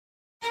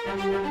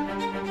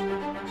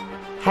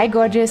Hi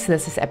gorgeous,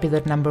 this is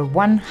episode number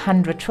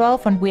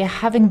 112 and we are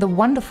having the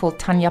wonderful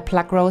Tanya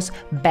Pluckrose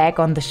back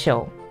on the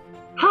show.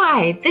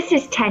 Hi, this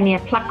is Tanya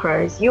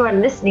Pluckrose. You are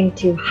listening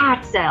to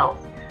Heart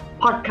Cells,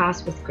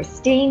 podcast with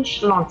Christine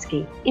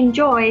Schlonski.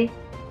 Enjoy.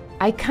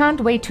 I can't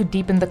wait to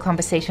deepen the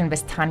conversation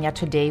with Tanya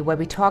today, where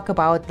we talk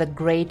about the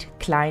great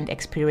client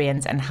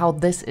experience and how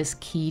this is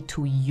key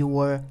to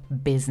your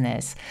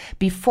business.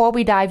 Before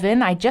we dive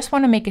in, I just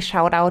want to make a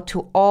shout out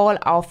to all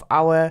of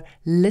our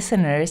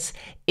listeners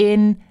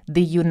in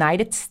the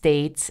United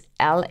States,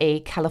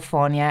 LA,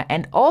 California,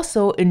 and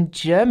also in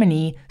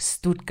Germany,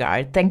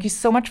 Stuttgart. Thank you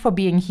so much for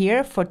being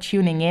here, for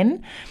tuning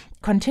in.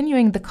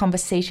 Continuing the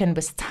conversation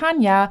with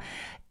Tanya,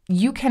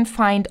 you can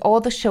find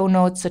all the show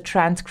notes, the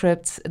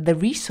transcripts, the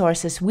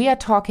resources we are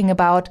talking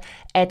about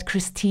at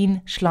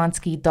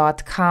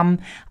christineschlonski.com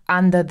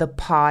under the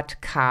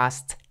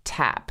podcast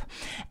tab.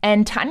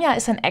 And Tanya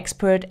is an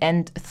expert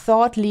and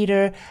thought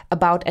leader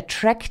about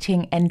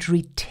attracting and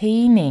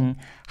retaining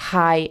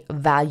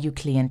high-value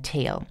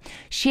clientele.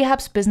 She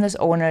helps business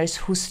owners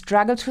who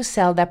struggle to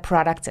sell their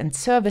products and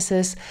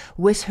services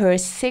with her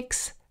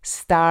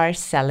 6-star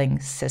selling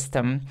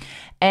system.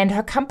 And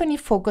her company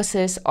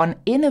focuses on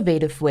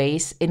innovative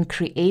ways in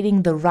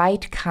creating the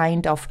right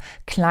kind of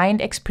client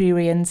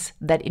experience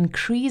that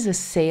increases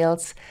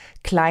sales,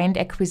 client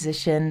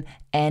acquisition,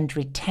 and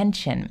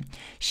retention.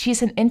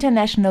 She's an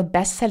international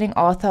best-selling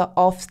author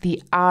of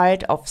The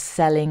Art of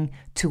Selling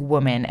to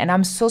Women. And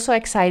I'm so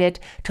excited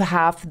to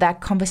have that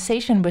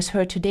conversation with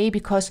her today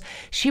because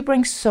she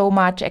brings so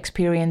much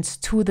experience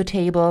to the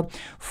table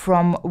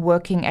from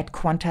working at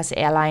Qantas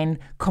Airline,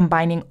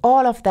 combining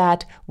all of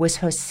that with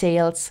her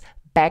sales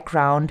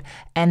background,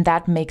 and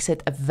that makes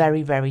it a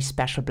very, very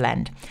special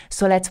blend.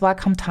 So let's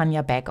welcome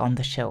Tanya back on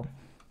the show.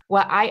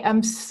 Well, I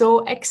am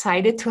so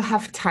excited to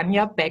have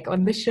Tanya back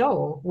on the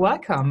show.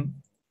 Welcome.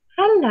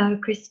 Hello,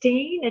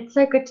 Christine. It's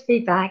so good to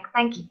be back.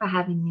 Thank you for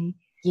having me.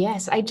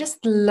 Yes, I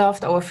just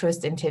loved our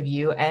first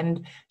interview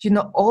and,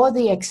 all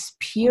the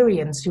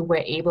experience you were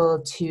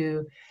able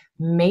to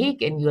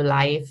make in your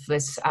life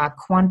with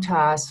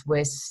Qantas,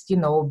 with,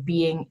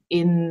 being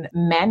in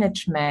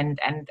management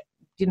and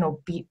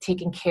be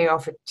taking care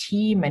of a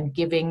team and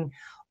giving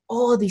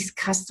all these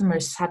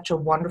customers such a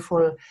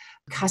wonderful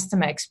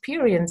customer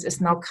experience is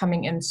now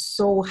coming in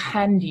so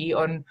handy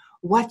on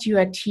what you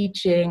are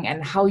teaching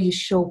and how you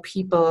show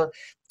people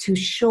to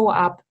show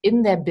up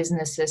in their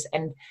businesses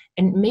and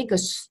make a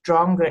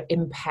stronger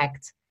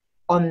impact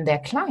on their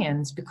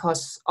clients,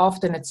 because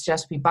often it's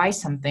just we buy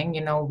something,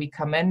 we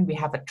come in, we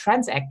have a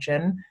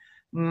transaction,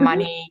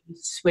 money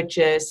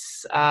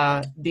switches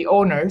the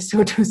owner,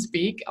 so to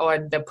speak, or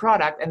the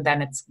product, and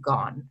then it's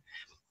gone.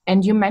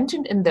 And you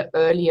mentioned in the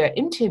earlier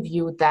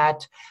interview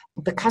that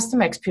the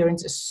customer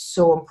experience is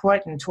so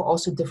important to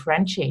also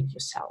differentiate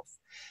yourself.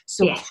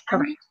 So yes,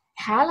 can you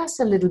tell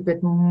us a little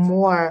bit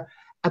more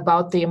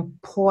about the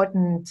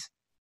important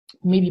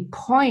maybe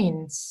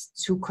points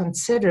to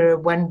consider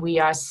when we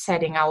are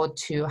setting out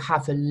to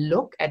have a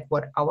look at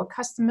what our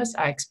customers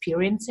are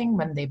experiencing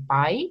when they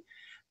buy?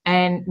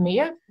 And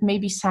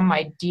maybe some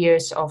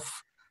ideas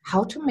of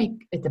how to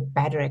make it a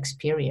better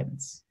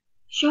experience.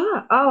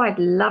 Sure. Oh, I'd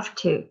love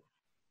to.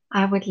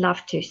 I would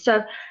love to.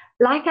 So,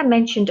 like I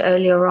mentioned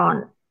earlier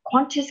on,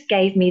 Qantas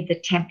gave me the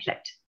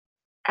template.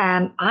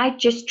 I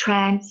just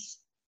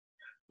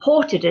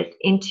transported it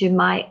into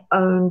my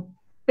own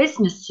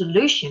business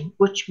solution,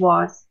 which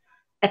was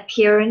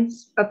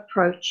appearance,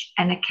 approach,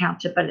 and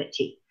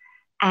accountability.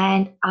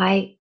 And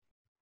I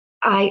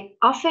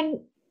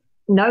often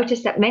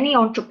notice that many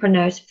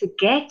entrepreneurs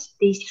forget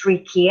these 3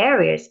 key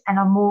areas and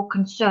are more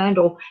concerned,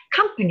 or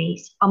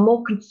companies are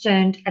more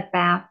concerned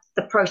about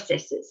the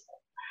processes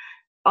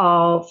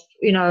of,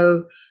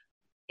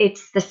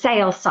 it's the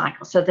sales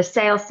cycle. So the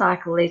sales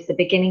cycle is the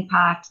beginning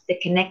part, the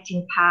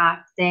connecting part,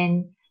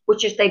 then,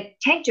 which is they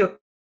tend to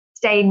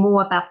stay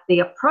more about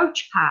the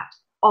approach part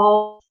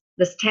of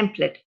this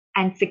template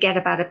and forget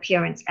about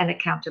appearance and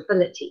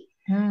accountability.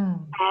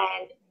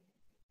 And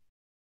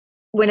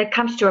when it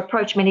comes to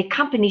approach, many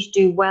companies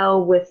do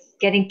well with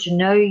getting to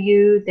know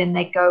you, then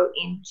they go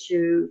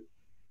into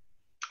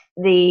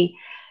the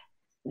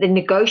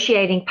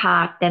negotiating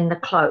part, then the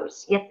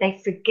close. Yet they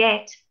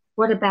forget,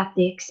 what about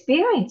the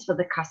experience for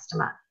the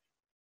customer?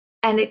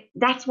 And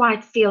that's why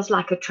it feels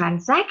like a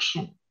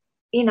transaction,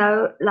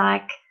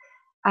 like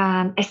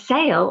a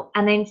sale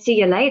and then see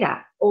you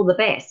later, all the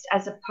best,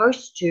 as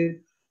opposed to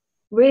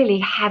really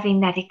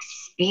having that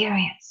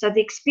experience. So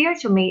the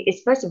experience for me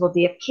is, first of all,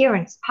 the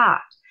appearance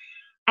part.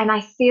 And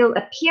I feel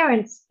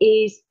appearance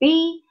is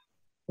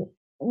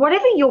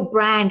whatever your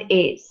brand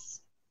is,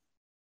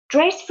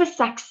 dress for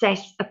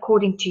success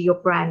according to your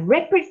brand.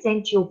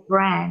 Represent your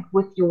brand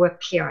with your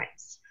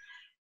appearance.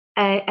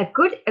 A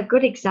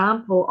good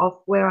example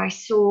of where I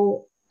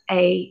saw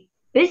a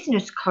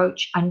business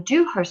coach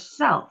undo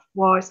herself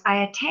was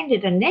I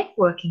attended a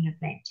networking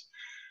event,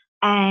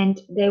 and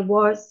there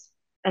was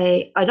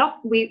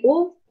we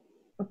all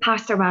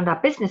passed around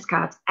our business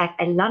cards at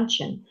a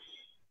luncheon,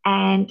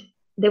 and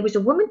there was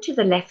a woman to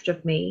the left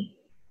of me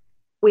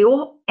we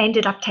all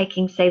ended up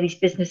taking, say, these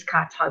business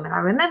cards home. And I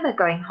remember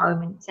going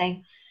home and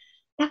saying,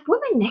 that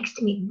woman next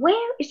to me,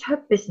 where is her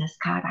business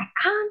card? I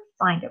can't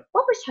find it.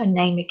 What was her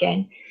name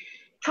again?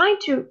 Trying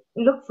to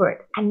look for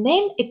it. And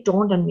then it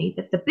dawned on me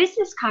that the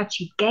business card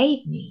she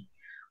gave me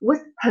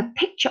with her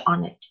picture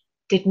on it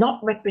did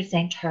not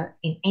represent her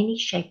in any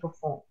shape or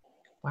form.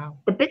 Wow.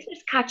 The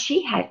business card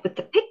she had with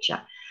the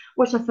picture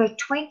was of her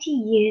 20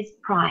 years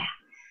prior,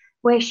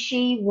 where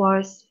she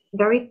was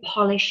very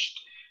polished.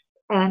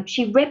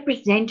 She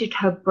represented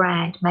her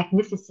brand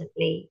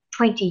magnificently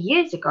 20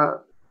 years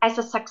ago as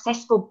a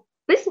successful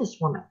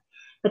businesswoman.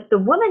 But the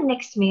woman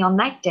next to me on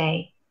that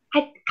day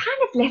had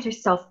kind of let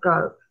herself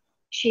go.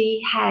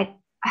 She had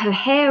her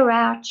hair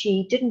out.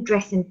 She didn't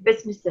dress in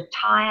business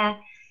attire.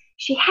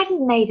 She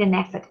hadn't made an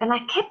effort. And I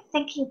kept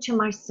thinking to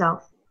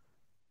myself,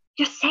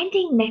 you're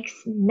sending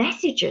mixed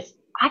messages.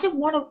 I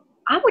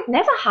would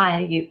never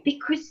hire you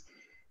because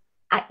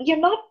you're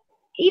not,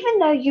 even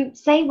though you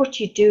say what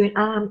you do,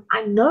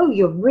 I know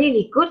you're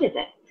really good at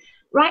it.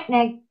 Right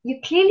now, you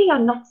clearly are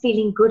not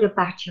feeling good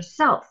about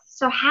yourself.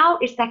 So how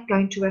is that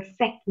going to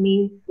affect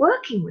me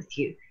working with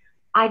you?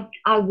 I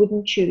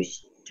wouldn't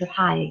choose to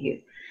hire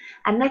you.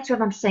 And that's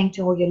what I'm saying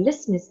to all your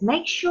listeners.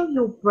 Make sure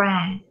your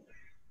brand,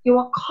 you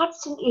are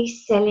constantly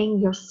selling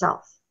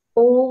yourself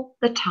all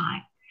the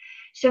time.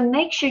 So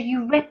make sure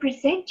you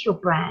represent your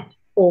brand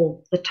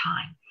all the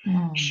time.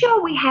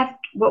 Sure, we have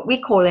what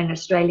we call in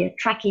Australia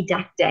tracky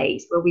duck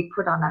days where we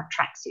put on our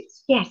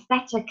tracksuits. Yes,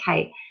 that's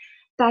okay.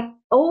 But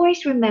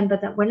always remember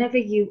that whenever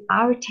you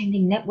are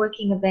attending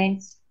networking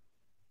events,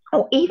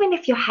 or even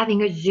if you're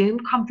having a Zoom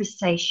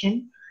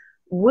conversation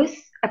with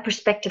a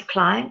prospective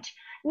client,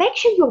 make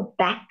sure your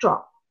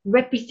backdrop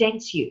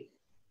represents you.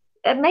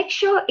 Make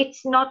sure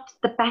it's not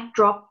the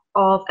backdrop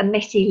of a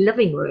messy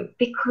living room,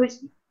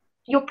 because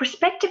your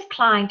prospective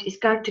client is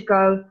going to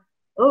go,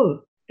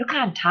 oh, look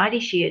how untidy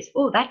she is.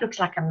 Oh, that looks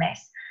like a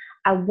mess.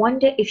 I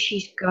wonder if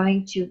she's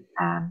going to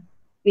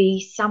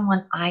be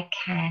someone I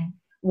can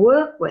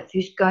work with,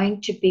 who's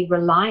going to be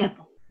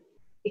reliable.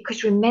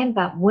 Because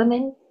remember,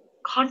 women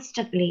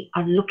constantly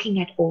are looking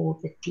at all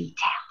the details.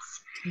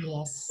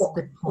 Yes,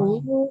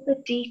 all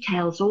the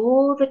details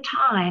all the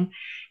time,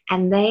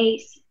 and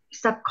they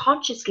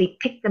subconsciously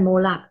pick them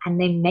all up and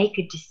then make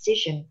a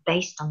decision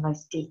based on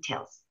those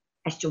details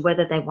as to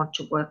whether they want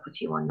to work with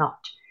you or not.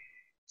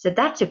 So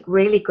that's a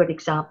really good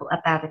example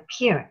about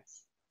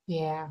appearance.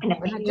 Yeah. And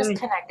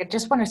I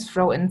just want to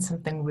throw in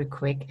something real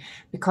quick,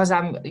 because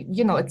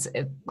it's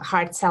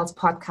Hard Sells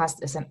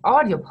podcast is an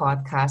audio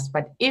podcast,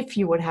 but if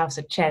you would have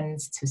the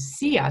chance to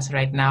see us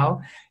right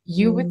now,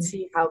 you would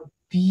see how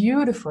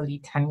beautifully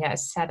Tanya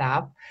is set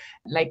up.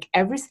 Like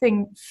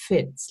everything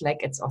fits,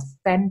 like it's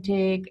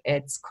authentic,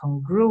 it's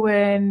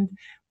congruent.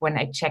 When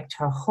I checked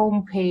her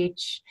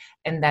homepage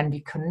and then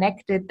we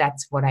connected,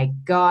 that's what I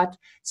got.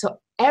 So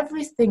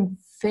everything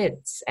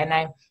fits. And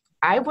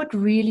I would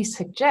really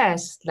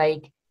suggest,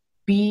 like,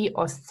 be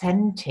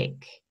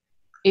authentic.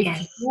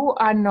 If you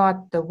are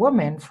not the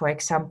woman, for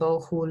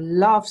example, who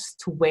loves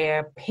to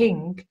wear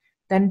pink,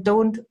 then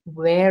don't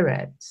wear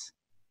it,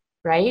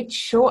 right?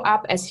 Show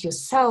up as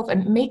yourself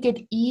and make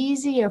it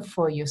easier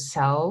for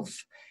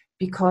yourself,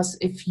 because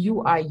if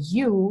you are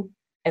you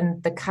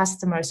and the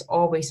customer is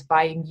always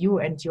buying you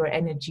and your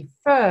energy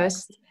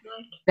first,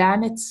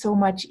 then it's so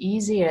much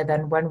easier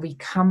than when we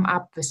come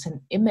up with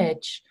an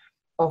image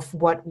of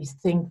what we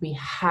think we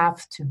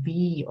have to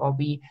be or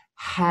we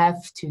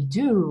have to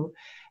do.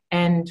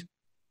 And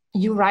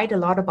you write a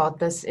lot about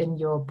this in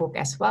your book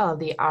as well,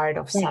 The Art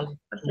of Selling.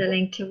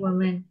 Selling to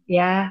Women.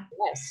 Yeah.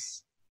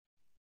 Yes.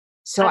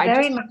 So I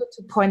just wanted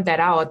to point that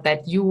out,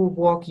 that you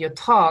walk your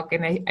talk,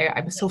 and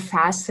I'm so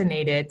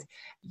fascinated,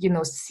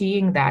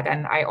 seeing that.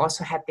 And I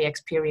also had the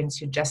experience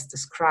you just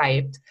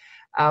described,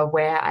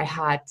 where I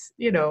had,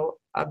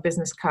 a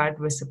business card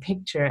with a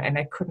picture and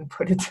I couldn't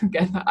put it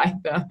together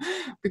either,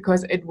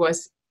 because it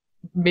was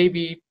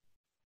maybe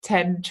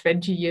 10,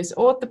 20 years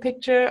old, the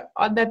picture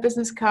on that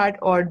business card,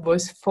 or it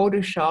was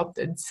photoshopped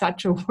in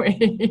such a way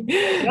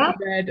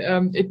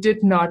that it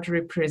did not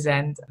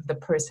represent the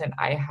person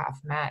I have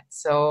met.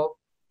 So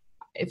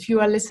if you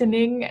are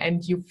listening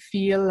and you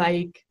feel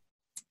like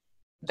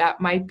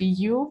that might be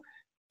you,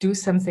 do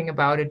something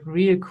about it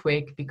real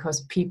quick,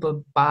 because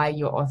people buy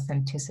your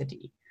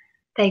authenticity.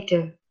 They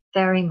do,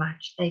 very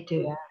much. They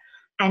do. Yeah.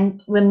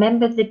 And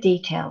remember the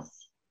details.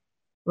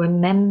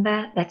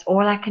 Remember, that's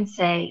all I can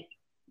say.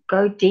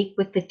 Go deep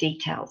with the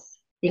details.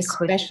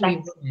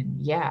 Especially women.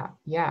 Yeah.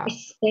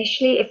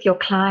 Especially if your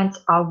clients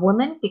are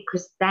women,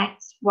 because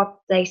that's what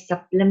they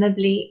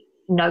subliminally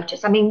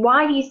notice. I mean,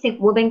 why do you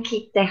think women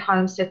keep their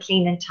homes so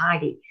clean and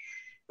tidy?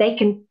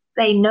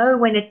 They know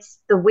when it's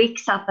the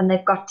week's up and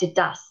they've got to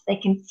dust. They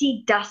can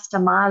see dust a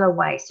mile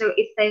away. So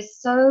if they're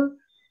so,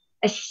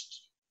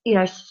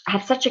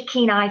 have such a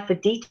keen eye for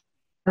detail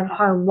at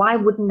home, why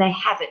wouldn't they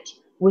have it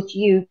with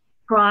you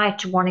prior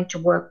to wanting to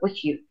work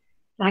with you?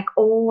 Like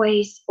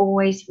always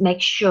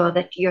make sure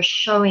that you're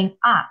showing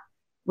up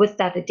with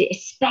that,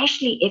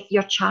 especially if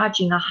you're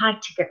charging a high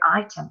ticket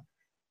item.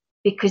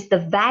 because the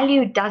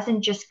value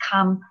doesn't just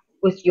come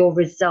with your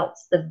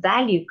results. The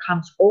value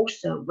comes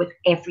also with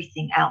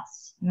everything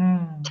else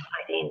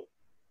tied in.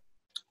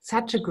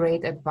 Such a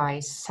great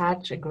advice.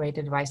 Such a great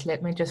advice.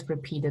 Let me just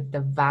repeat it.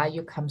 The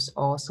value comes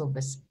also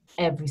with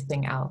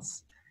everything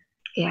else.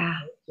 Yeah.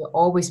 You're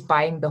always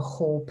buying the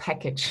whole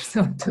package.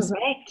 So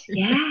correct.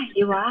 Yeah,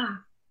 you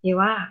are. You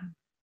are.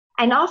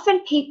 And often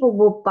people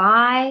will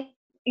buy,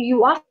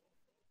 you often,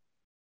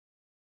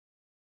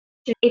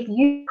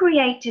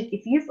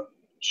 if you've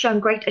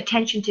shown great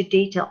attention to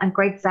detail and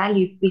great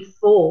value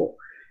before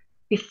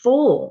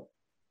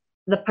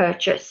the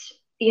purchase,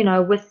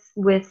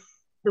 with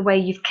the way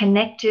you've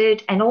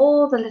connected and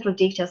all the little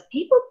details,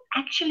 people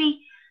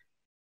actually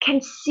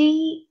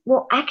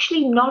will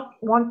actually not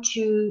want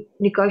to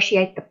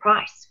negotiate the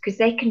price, because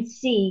they can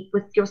see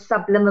with your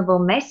subliminal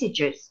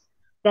messages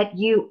that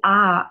you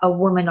are a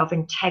woman of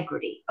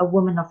integrity, a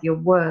woman of your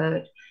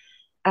word,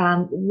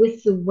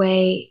 with the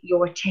way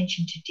your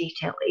attention to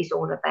detail is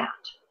all about.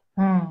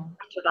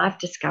 That's what I've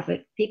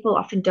discovered. People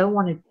often don't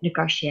want to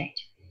negotiate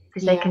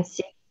because they can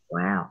see,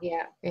 wow.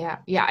 Yeah.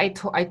 I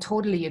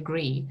totally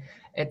agree.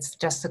 It's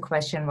just a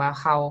question, well,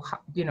 how,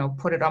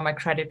 put it on my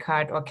credit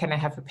card, or can I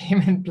have a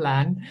payment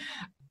plan?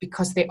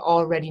 Because they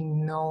already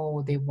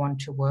know they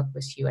want to work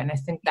with you. And I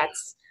think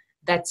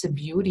that's a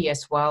beauty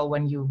as well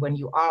when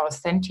you are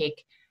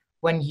authentic,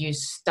 when you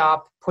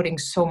stop putting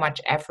so much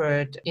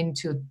effort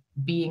into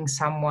being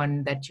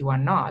someone that you are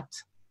not.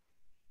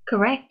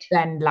 Correct.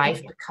 Then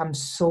life becomes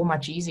so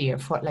much easier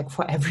for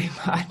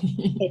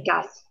everybody. It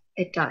does.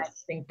 I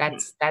think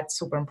that's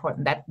super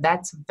important.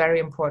 That's a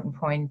very important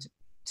point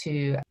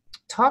to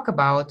talk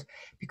about,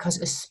 because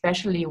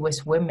especially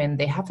with women,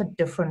 they have a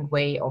different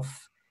way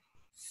of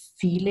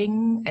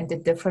feeling and a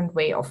different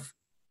way of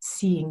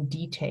seeing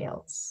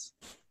details,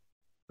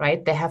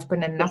 right? There have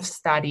been enough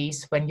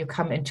studies when you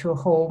come into a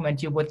home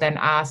and you would then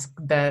ask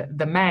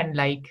the man,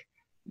 like,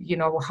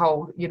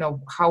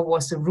 how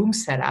was the room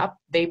set up?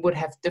 They would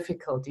have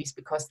difficulties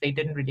because they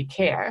didn't really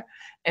care.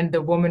 And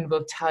the woman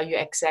will tell you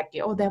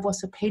exactly, oh, there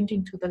was a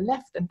painting to the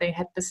left and they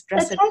had this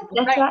dresser to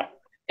the right. Right.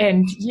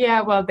 And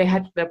they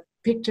had the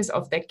pictures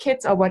of their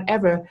kids or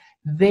whatever.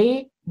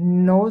 They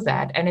know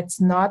that. And it's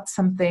not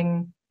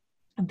something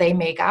they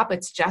make up.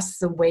 It's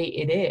just the way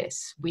it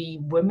is. We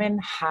women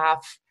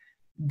have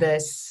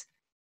this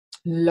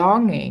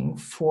longing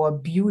for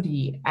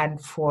beauty and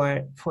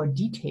for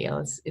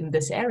details in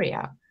this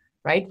area,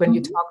 right? When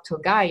you talk to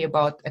a guy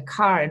about a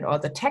car and all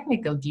the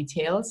technical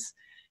details,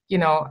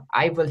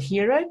 I will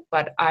hear it,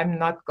 but I'm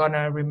not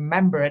gonna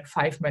remember it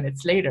 5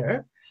 minutes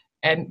later.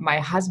 And my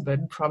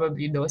husband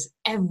probably knows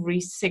every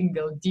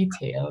single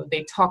detail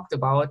they talked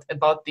about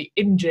the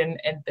engine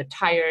and the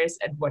tires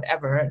and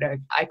whatever.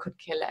 I could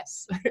care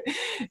less.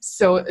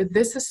 So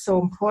this is so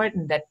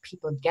important that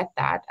people get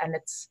that. And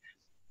it's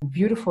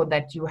beautiful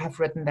that you have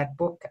written that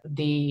book,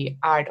 The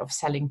Art of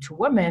Selling to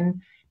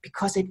Women,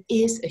 because it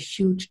is a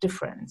huge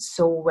difference.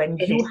 So when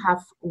you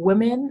have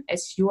women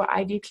as your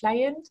ideal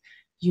client,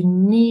 you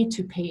need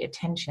to pay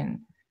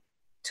attention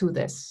to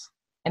this.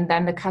 And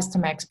then the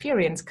customer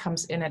experience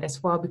comes in it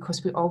as well,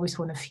 because we always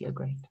want to feel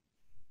great.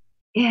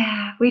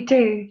 Yeah, we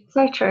do.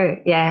 So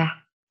true. Yeah.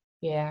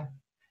 Yeah.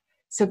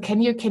 So can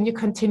you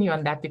continue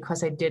on that?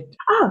 Because I did.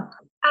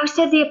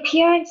 So the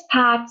appearance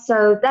part.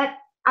 So that,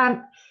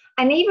 and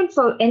even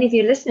for any of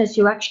your listeners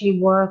who actually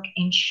work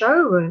in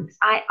showrooms,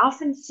 I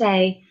often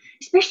say,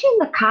 especially in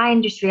the car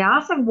industry, I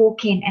often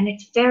walk in and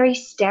it's very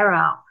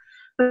sterile.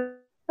 But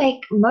make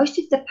most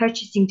of the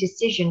purchasing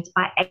decisions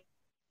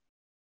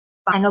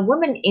and a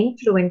woman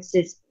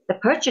influences the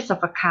purchase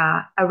of a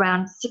car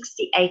around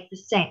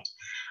 68%.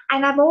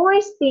 And I've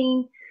always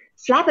been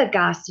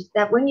flabbergasted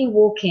that when you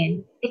walk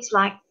in, it's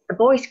like a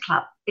boys'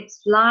 club.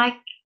 It's like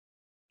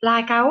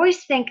I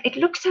always think it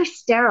looks so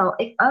sterile.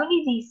 If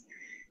only these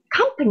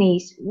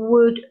companies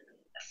would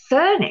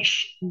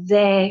furnish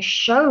their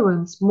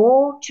showrooms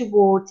more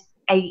towards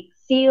a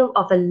feel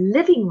of a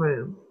living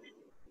room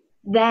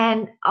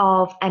than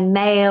of a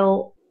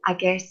male, I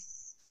guess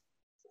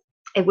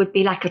it would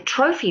be like a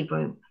trophy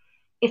room.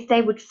 If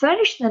they would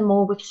furnish them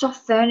more with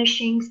soft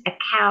furnishings, a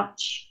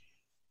couch,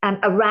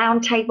 a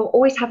round table,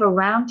 always have a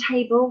round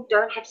table,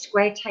 don't have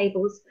square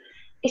tables,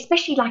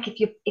 especially like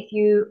if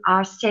you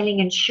are selling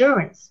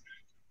insurance,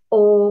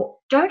 or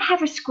don't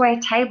have a square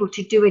table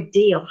to do a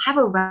deal, have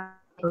a round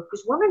table,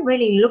 because women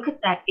really look at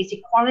that as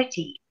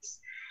equality.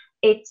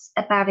 It's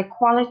about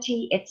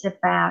equality, it's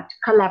about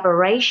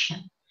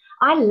collaboration.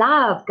 I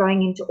love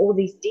going into all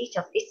these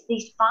details. It's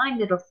these fine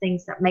little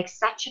things that make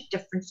such a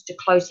difference to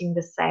closing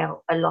the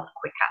sale a lot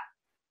quicker.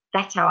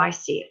 That's how I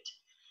see it.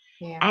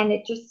 Yeah. And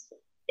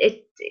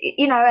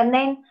and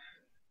then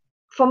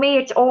for me,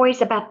 it's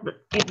always about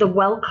the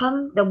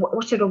welcome,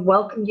 what sort of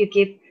welcome you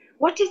give.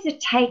 What does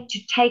it take to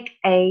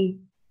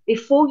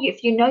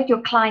if you know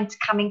your client's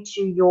coming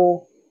to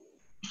your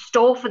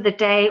store for the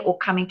day or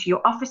coming to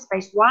your office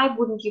space, why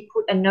wouldn't you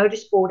put a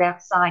notice board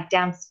outside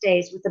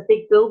downstairs with a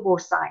big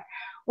billboard sign?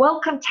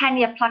 Welcome,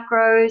 Tanya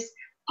Pluckrose.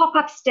 Pop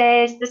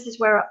upstairs. This is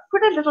where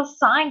put a little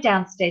sign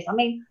downstairs. I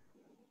mean,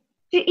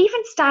 to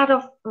even start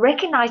off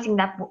recognizing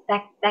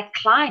that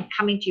client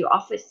coming to your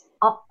office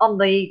on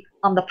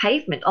the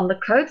pavement, on the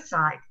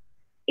curbside,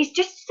 is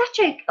just such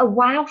a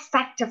wow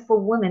factor for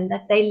women,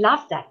 that they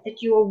love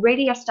that you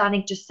already are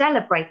starting to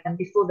celebrate them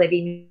before they've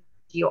even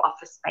to your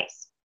office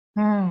space.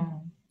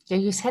 Yeah,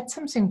 you said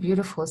something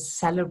beautiful,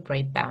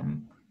 celebrate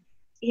them.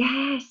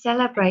 Yeah,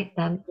 celebrate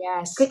them.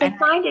 Yes. Because they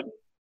find it,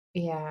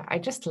 yeah, I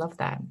just love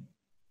that.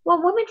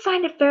 well, women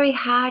find it very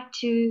hard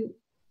to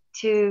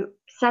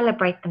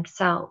celebrate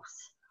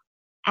themselves,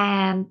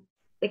 and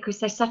because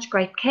they're such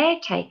great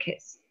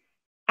caretakers.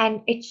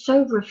 And it's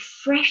so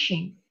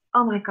refreshing.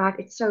 Oh my God,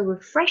 it's so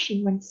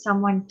refreshing when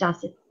someone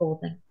does it for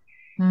them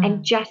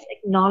and just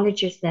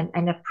acknowledges them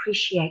and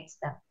appreciates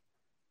them.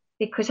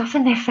 Because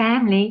often their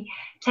family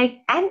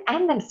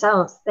and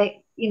themselves,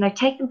 they,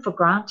 take them for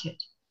granted,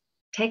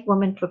 take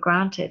women for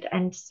granted.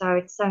 And so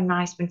it's so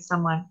nice when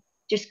someone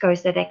just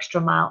goes that extra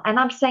mile. And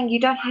I'm saying you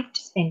don't have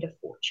to spend a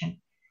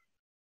fortune.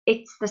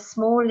 It's the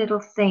small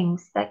little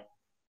things that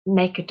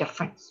make a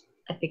difference,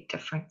 a big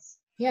difference.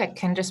 Yeah, it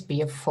can just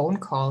be a phone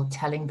call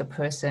telling the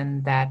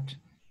person that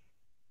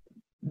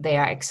they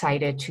are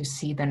excited to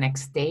see the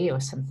next day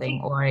or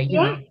something, or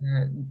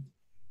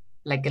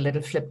like a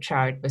little flip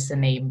chart with the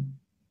name.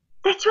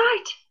 That's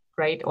right.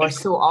 Right? Or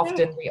so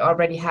often we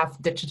already have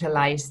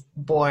digitalized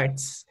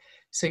boards,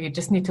 so you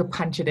just need to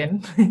punch it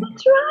in. That's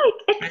right.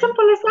 It's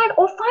simple as that.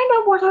 Or find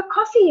out what her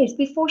coffee is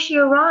before she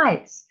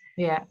arrives.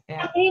 Yeah.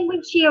 And then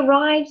when she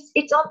arrives,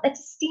 it's a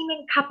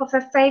steaming cup of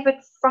her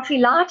favorite frothy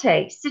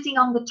latte sitting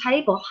on the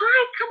table.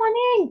 Hi, come on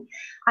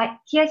in.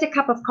 Here's a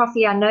cup of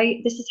coffee. I know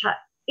this is her.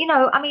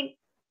 I mean,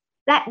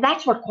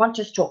 that's what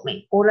Qantas taught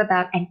me, all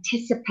about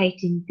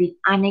anticipating the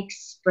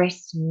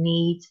unexpressed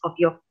needs of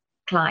your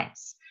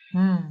clients.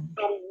 And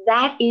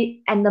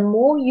the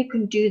more you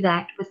can do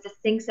that with the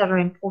things that are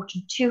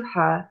important to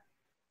her,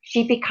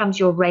 she becomes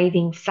your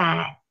raving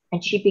fan,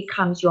 and she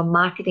becomes your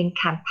marketing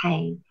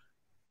campaign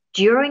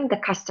during the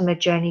customer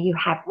journey you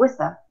have with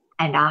her,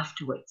 and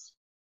afterwards.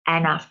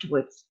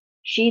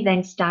 She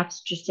then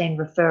starts to send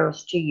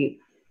referrals to you,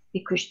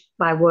 because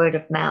by word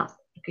of mouth,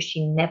 because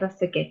she never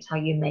forgets how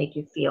you made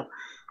you feel.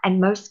 And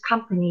most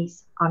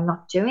companies are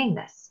not doing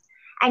this.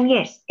 And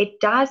yes, it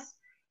does.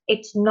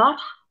 It's not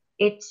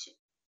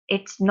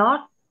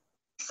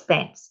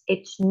expense.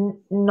 It's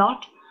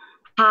not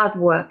hard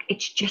work.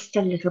 It's just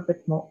a little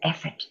bit more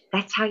effort.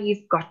 That's how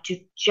you've got to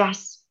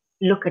just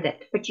look at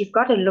it. But you've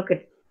got to look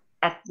at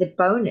the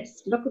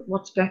bonus. Look at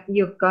what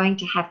you're going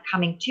to have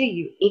coming to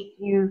you if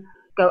you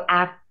go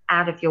out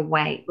of your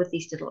way with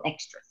these little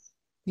extras.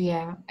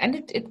 Yeah, and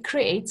it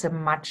creates a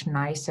much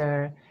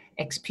nicer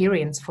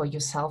experience for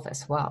yourself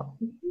as well.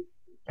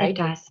 Right? It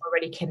does. You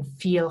already can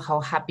feel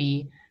how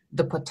happy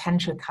the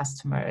potential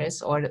customer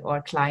is,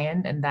 or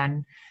client, and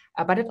then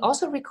but it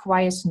also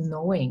requires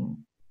knowing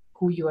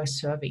who you are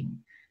serving.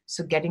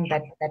 So getting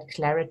that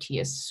clarity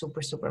is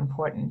super, super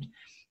important.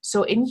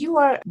 So in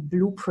your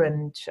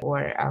blueprint,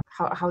 or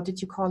how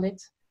did you call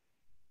it?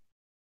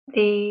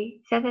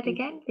 Say that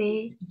again.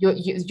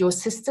 Your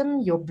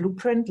system, your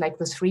blueprint, like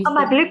the three.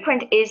 My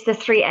blueprint is the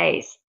 3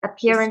 A's: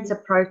 appearance,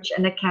 approach,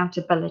 and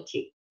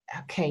accountability.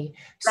 Okay,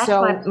 that's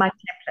my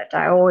template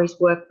I always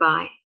work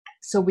by.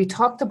 So we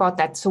talked about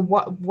that. So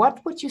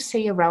what would you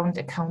say around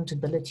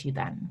accountability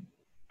then?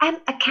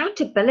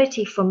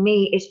 Accountability for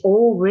me is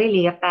all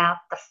really about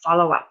the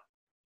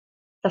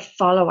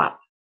follow-up.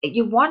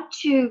 You want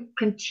to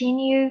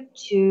continue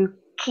to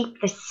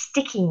keep the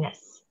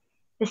stickiness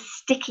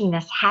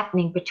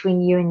happening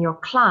between you and your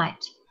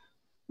client,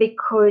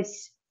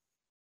 because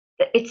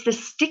it's the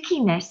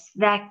stickiness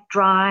that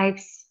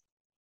drives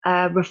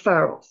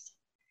referrals.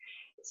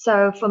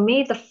 So for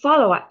me, the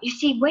follow-up, you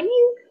see, when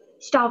you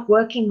start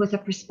working with a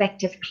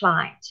prospective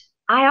client,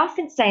 I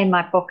often say in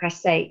my book, I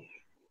say,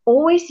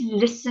 always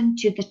listen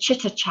to the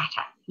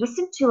chitter-chatter.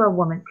 Listen to a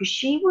woman, because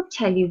she will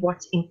tell you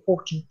what's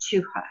important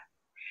to her.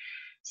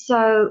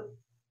 So,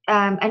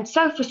 and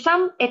so for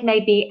some, it may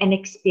be an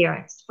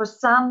experience. For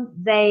some,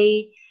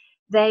 they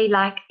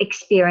like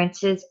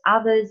experiences.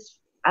 Others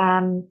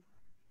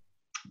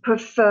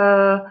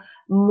prefer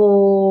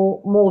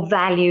more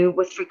value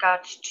with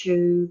regards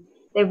to,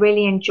 they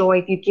really enjoy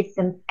if you give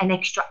them an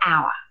extra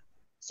hour.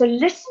 So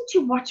listen to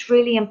what's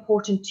really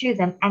important to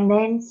them and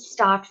then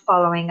start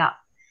following up.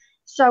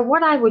 So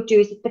what I would do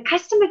is, if the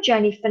customer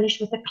journey finished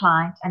with a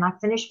client and I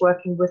finished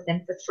working with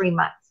them for 3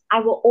 months,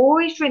 I will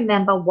always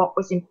remember what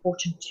was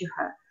important to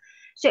her.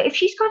 So if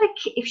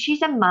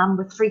she's a mom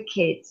with 3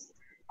 kids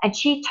and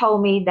she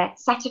told me that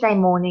Saturday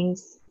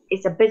mornings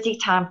is a busy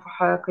time for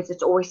her because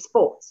it's always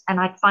sports, and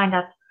I'd find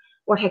out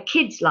what her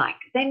kids like,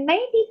 then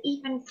maybe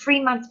even 3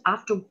 months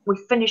after we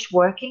finish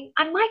working,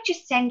 I might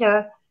just send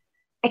her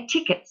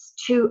tickets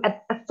to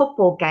a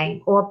football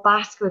game or a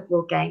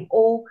basketball game,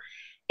 or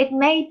it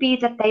may be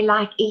that they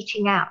like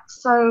eating out.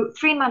 So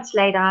 3 months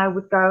later, I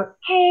would go,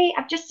 hey,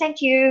 I've just sent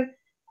you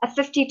a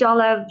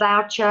 $50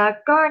 voucher.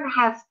 Go and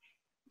have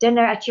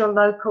dinner at your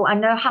local. I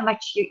know how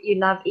much you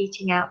love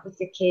eating out with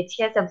your kids.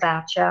 Here's a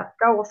voucher.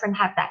 Go off and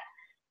have that.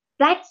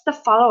 That's the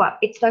follow-up.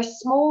 It's those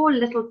small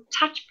little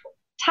touch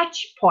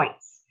touch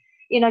points,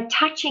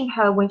 touching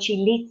her when she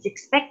least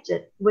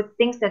expected with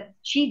things that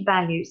she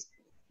values.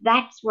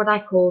 That's what I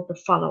call the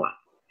follow-up.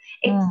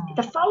 It's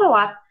the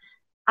follow-up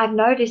I've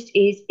noticed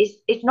is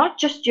it's not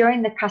just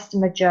during the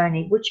customer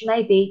journey, which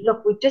may be,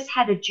 look, we just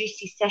had a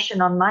juicy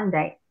session on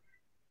Monday.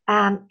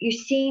 You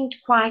seemed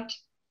quite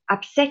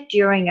upset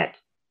during it.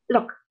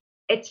 Look,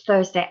 it's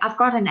Thursday. I've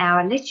got an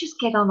hour. Let's just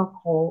get on a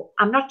call.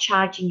 I'm not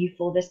charging you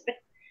for this, but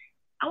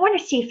I want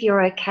to see if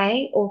you're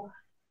okay. Or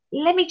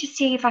let me just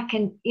see if I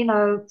can,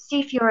 see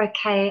if you're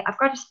okay. I've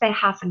got to spare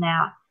half an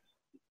hour.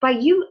 By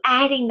you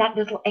adding that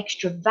little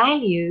extra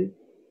value,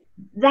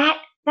 that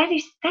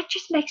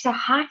just makes her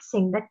heart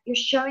sing, that you're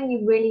showing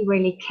you really,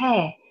 really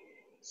care.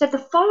 So the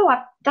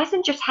follow-up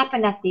doesn't just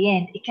happen at the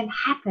end. It can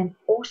happen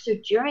also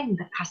during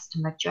the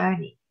customer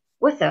journey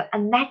with her.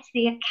 And that's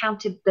the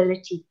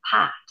accountability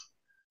part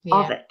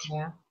of it.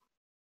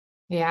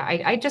 Yeah,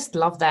 I just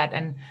love that.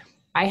 And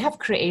I have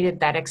created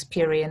that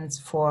experience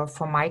for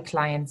my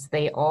clients.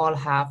 They all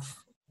have,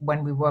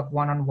 when we work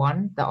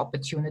one-on-one, the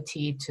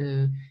opportunity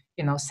to,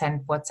 send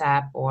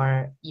WhatsApp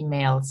or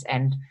emails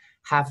and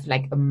have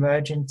like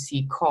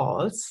emergency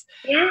calls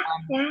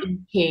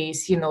in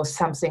case,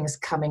 something's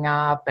coming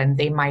up and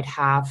they might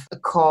have a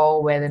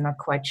call where they're not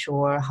quite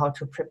sure how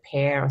to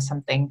prepare or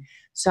something.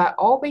 So I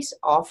always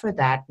offer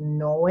that,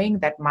 knowing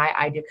that my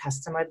ideal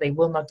customer, they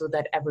will not do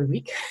that every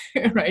week,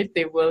 right?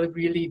 They will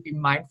really be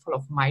mindful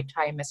of my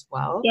time as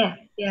well.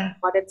 Yeah.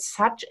 But it's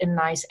such a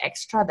nice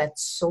extra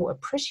that's so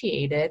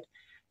appreciated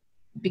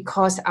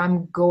because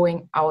I'm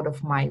going out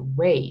of my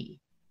way,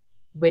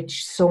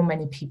 which so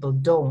many people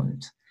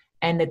don't.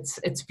 And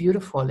it's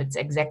beautiful. It's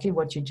exactly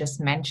what you just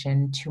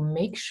mentioned, to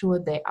make sure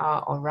they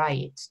are all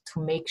right, to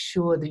make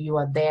sure that you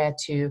are there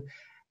to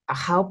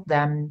help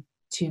them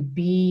to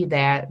be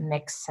their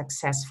next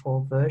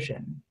successful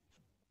version.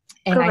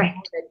 And Correct. I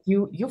know that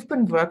you've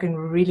been working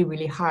really,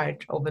 really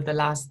hard over the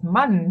last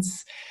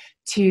months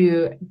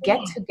to get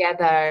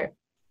together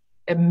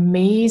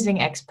amazing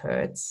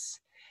experts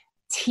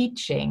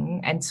teaching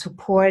and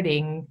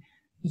supporting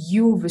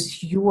you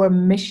with your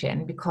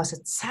mission, because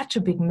it's such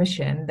a big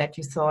mission that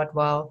you thought,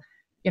 well,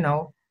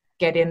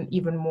 get in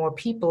even more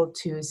people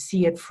to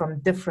see it from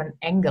different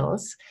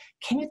angles.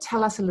 Can you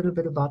tell us a little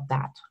bit about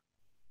that?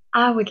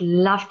 I would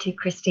love to,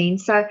 Christine.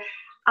 So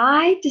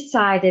I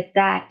decided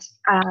that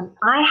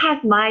I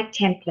have my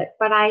template,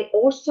 but I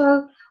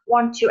also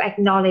want to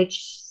acknowledge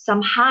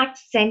some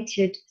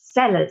heart-centered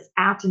sellers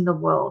out in the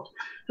world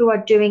who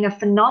are doing a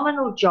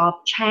phenomenal job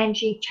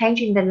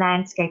changing the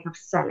landscape of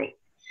selling.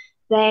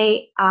 What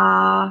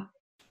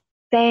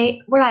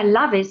I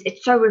love is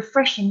it's so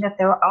refreshing that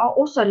there are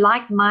also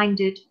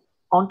like-minded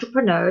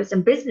entrepreneurs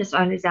and business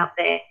owners out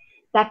there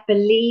that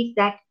believe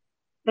that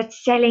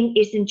selling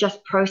isn't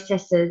just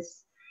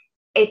processes.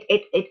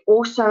 It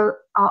also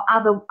are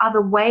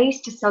other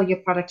ways to sell your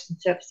products and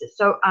services.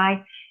 So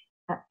I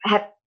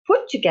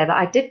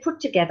did put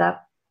together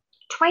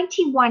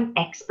 21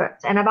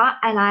 experts, and I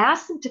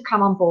asked them to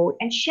come on board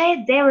and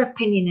share their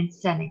opinion in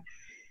selling.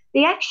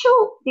 The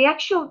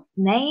actual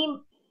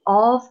name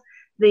of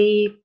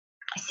the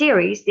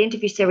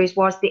interview series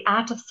was The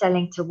Art of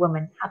Selling to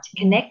Women: How to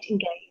Connect,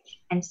 Engage,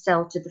 and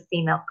Sell to the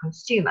Female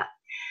Consumer.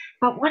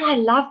 But what I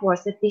love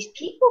was that these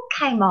people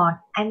came on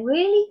and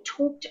really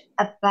talked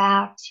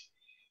about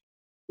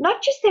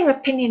not just their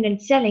opinion in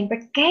selling,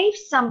 but gave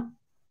some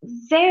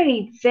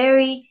very,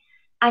 very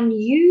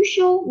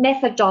unusual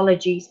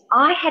methodologies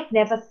I had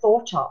never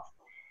thought of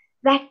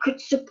that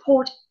could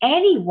support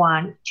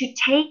anyone to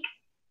take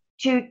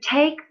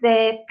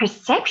their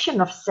perception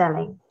of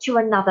selling to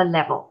another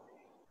level,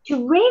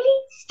 to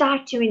really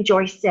start to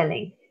enjoy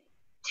selling,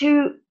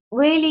 to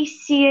really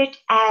see it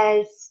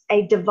as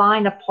a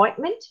divine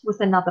appointment with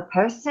another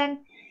person.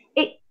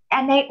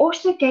 And they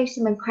also gave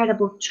some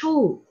incredible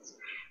tools.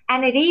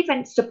 And it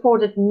even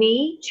supported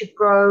me to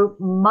grow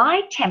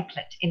my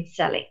template in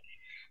selling.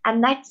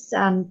 And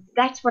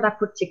that's what I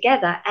put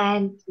together.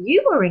 And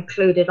you were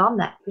included on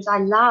that because I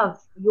love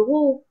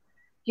your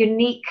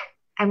unique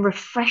and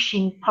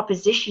refreshing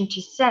proposition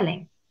to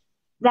selling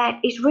that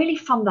is really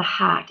from the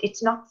heart.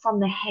 It's not from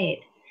the head.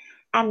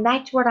 And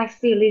that's what I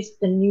feel is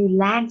the new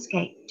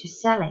landscape to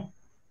selling.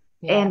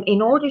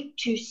 In order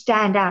to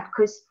stand out,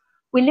 because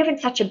we live in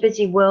such a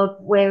busy world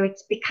where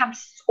it's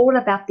becomes all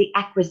about the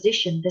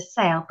acquisition, the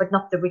sale, but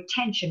not the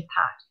retention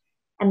part.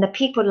 And the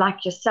people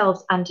like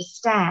yourselves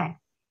understand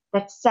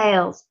that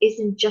sales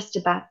isn't just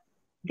about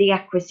the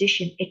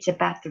acquisition, it's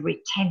about the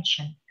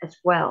retention as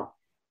well.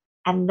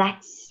 And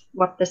that's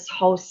what this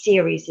whole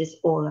series is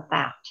all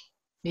about.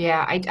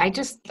 Yeah,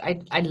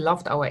 I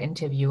loved our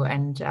interview,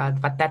 and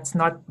but that's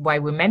not why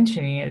we're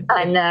mentioning it.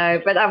 I know,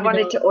 but I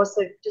wanted to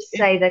also just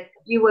say that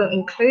you were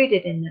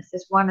included in this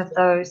as one of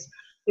those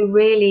who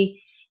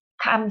really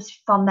comes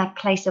from that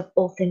place of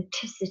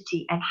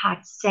authenticity and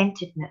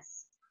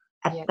heart-centeredness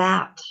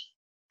about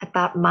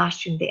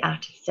mastering the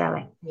art of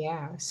selling.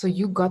 Yeah, so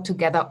you got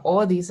together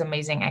all these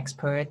amazing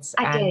experts.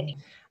 I did.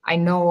 I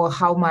know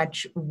how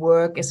much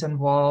work is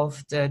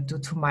involved due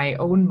to my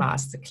own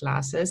master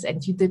classes,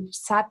 and you did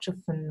such a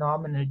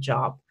phenomenal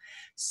job.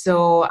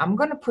 So I'm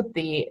going to put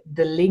the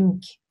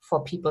link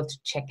for people to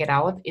check it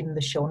out in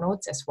the show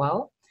notes as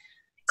well.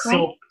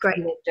 Great.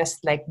 You're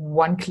just like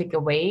one click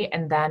away,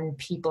 and then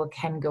people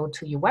can go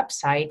to your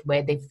website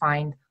where they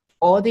find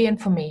all the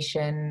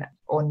information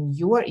on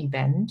your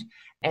event,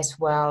 as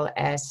well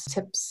as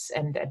tips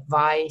and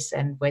advice,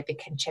 and where they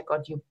can check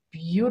out your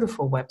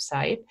beautiful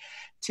website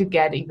to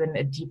get even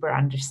a deeper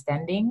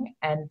understanding.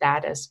 And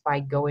that is by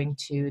going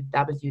to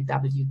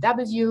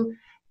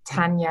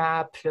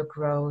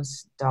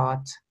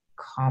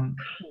www.tanjaplugrose.com.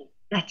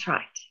 That's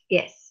right.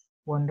 Yes.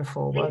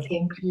 Wonderful. Well,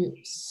 thank you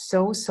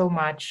so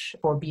much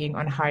for being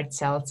on Hard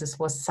Sells. This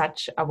was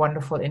such a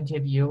wonderful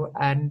interview.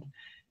 And,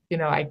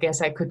 I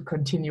guess I could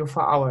continue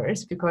for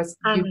hours because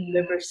you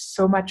deliver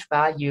so much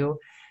value.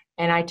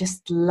 And I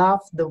just love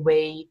the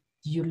way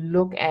you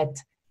look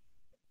at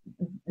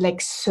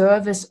like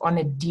service on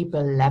a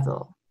deeper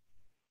level,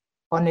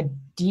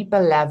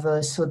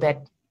 so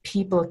that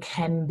people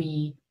can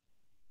be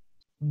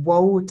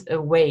wowed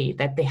away,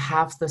 that they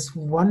have this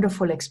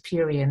wonderful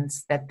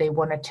experience, that they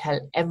want to tell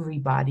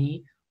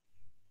everybody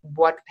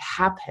what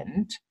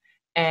happened.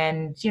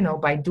 And,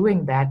 by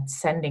doing that,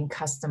 sending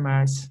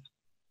customers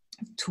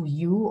to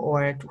you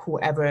or to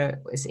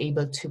whoever is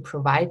able to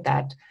provide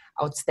that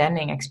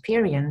outstanding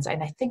experience.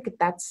 And I think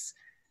that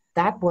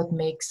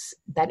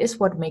is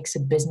what makes a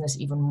business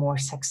even more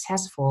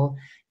successful,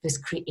 is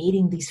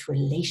creating these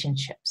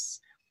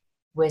relationships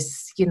with,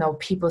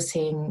 people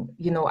saying,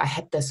 I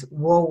had this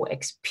wow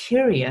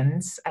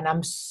experience and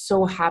I'm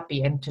so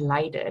happy and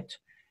delighted.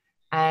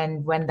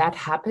 And when that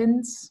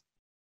happens,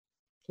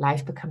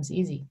 life becomes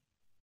easy.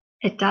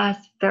 It does,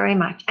 very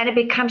much. And it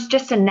becomes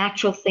just a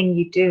natural thing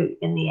you do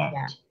in the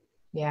end.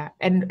 Yeah.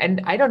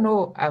 And I don't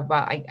know,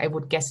 I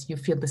would guess you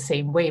feel the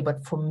same way,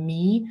 but for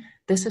me,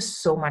 this is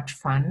so much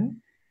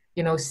fun,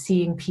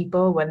 seeing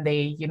people when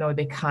they,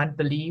 they can't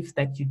believe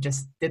that you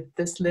just did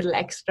this little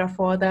extra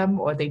for them,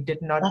 or they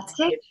did not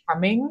see it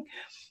coming.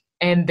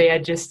 And they are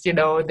just,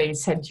 they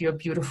sent you a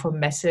beautiful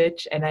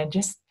message. And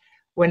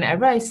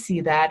whenever I see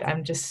that,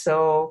 I'm just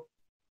so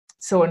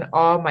in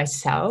awe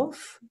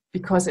myself,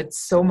 because it's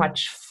so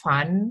much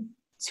fun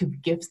to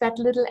give that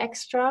little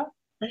extra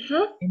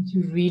and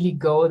to really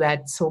go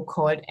that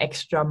so-called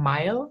extra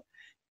mile.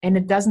 And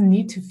it doesn't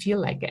need to feel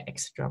like an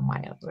extra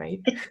mile,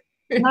 right?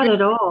 Not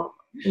at all.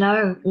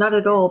 No, not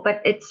at all.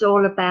 But it's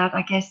all about,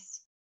 I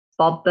guess,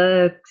 Bob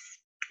Burg's.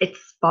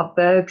 It's Bob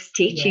Burg's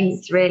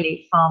teachings,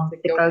 really, from the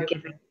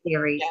Go-Giver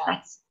series.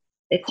 Yeah.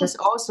 It's just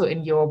also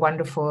in your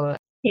wonderful.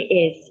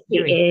 It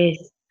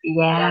is.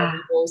 Yeah.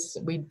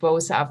 We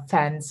both are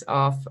fans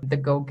of the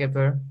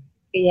Go-Giver.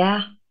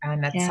 Yeah.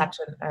 And that's such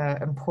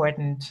an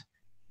important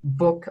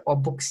book or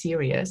book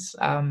series.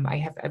 I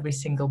have every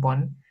single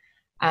one.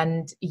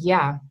 And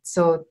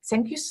so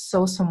thank you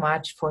so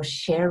much for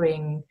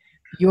sharing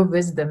your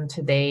wisdom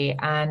today.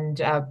 And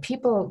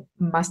people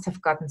must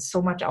have gotten so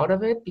much out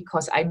of it,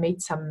 because I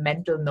made some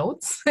mental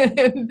notes. So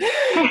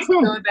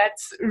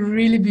that's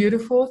really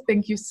beautiful.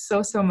 Thank you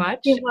so much.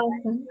 You're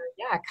welcome.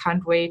 I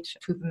can't wait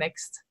to the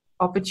next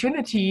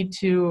opportunity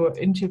to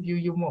interview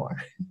you more.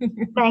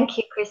 Thank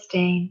you,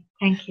 Christine.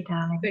 Thank you,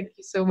 darling. Thank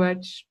you so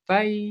much.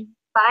 Bye.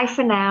 Bye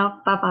for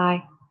now.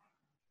 Bye-bye.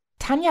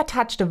 Tanja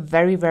touched a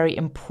very, very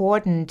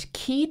important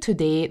key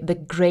today, the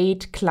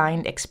great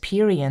client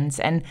experience.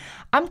 And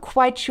I'm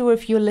quite sure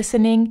if you're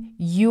listening,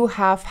 you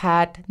have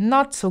had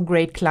not so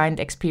great client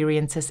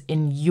experiences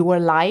in your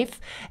life.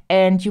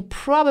 And you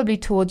probably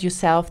told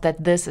yourself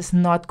that this is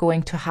not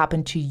going to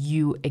happen to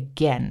you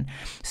again.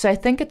 So I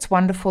think it's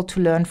wonderful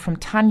to learn from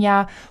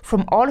Tanja,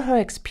 from all her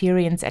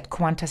experience at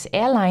Qantas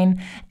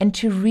Airline, and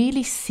to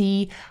really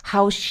see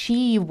how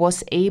she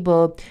was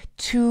able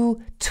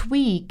to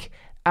tweak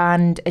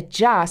and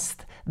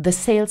adjust the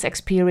sales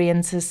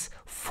experiences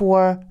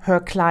for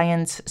her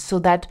clients so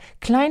that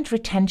client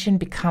retention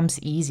becomes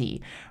easy,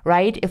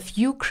 right? If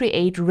you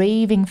create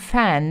raving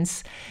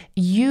fans,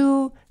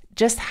 you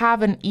just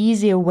have an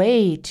easier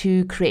way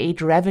to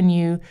create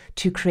revenue,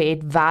 to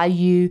create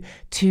value,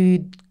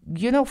 to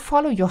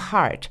follow your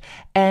heart.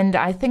 And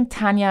I think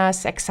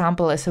Tanja's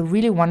example is a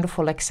really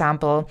wonderful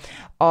example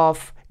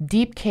of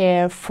deep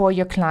care for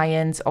your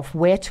clients, of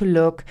where to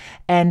look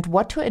and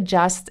what to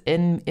adjust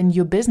in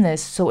your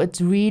business so it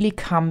really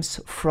comes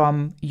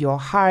from your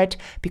heart,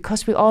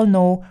 because we all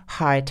know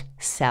heart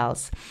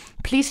sells.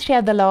 Please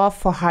share the love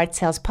for Hard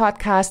Sells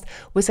podcast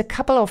with a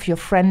couple of your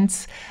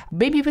friends,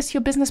 maybe with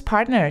your business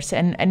partners,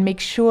 and make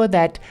sure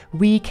that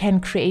we can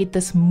create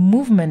this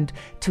movement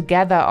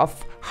together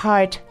of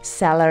hard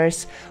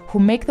sellers who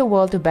make the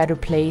world a better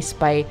place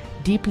by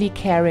deeply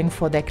caring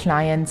for their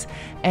clients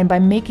and by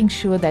making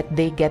sure that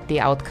they get the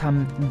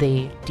outcome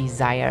they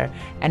desire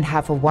and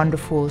have a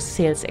wonderful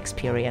sales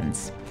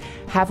experience.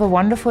 Have a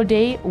wonderful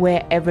day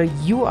wherever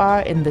you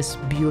are in this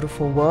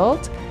beautiful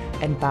world,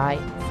 and bye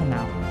for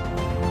now.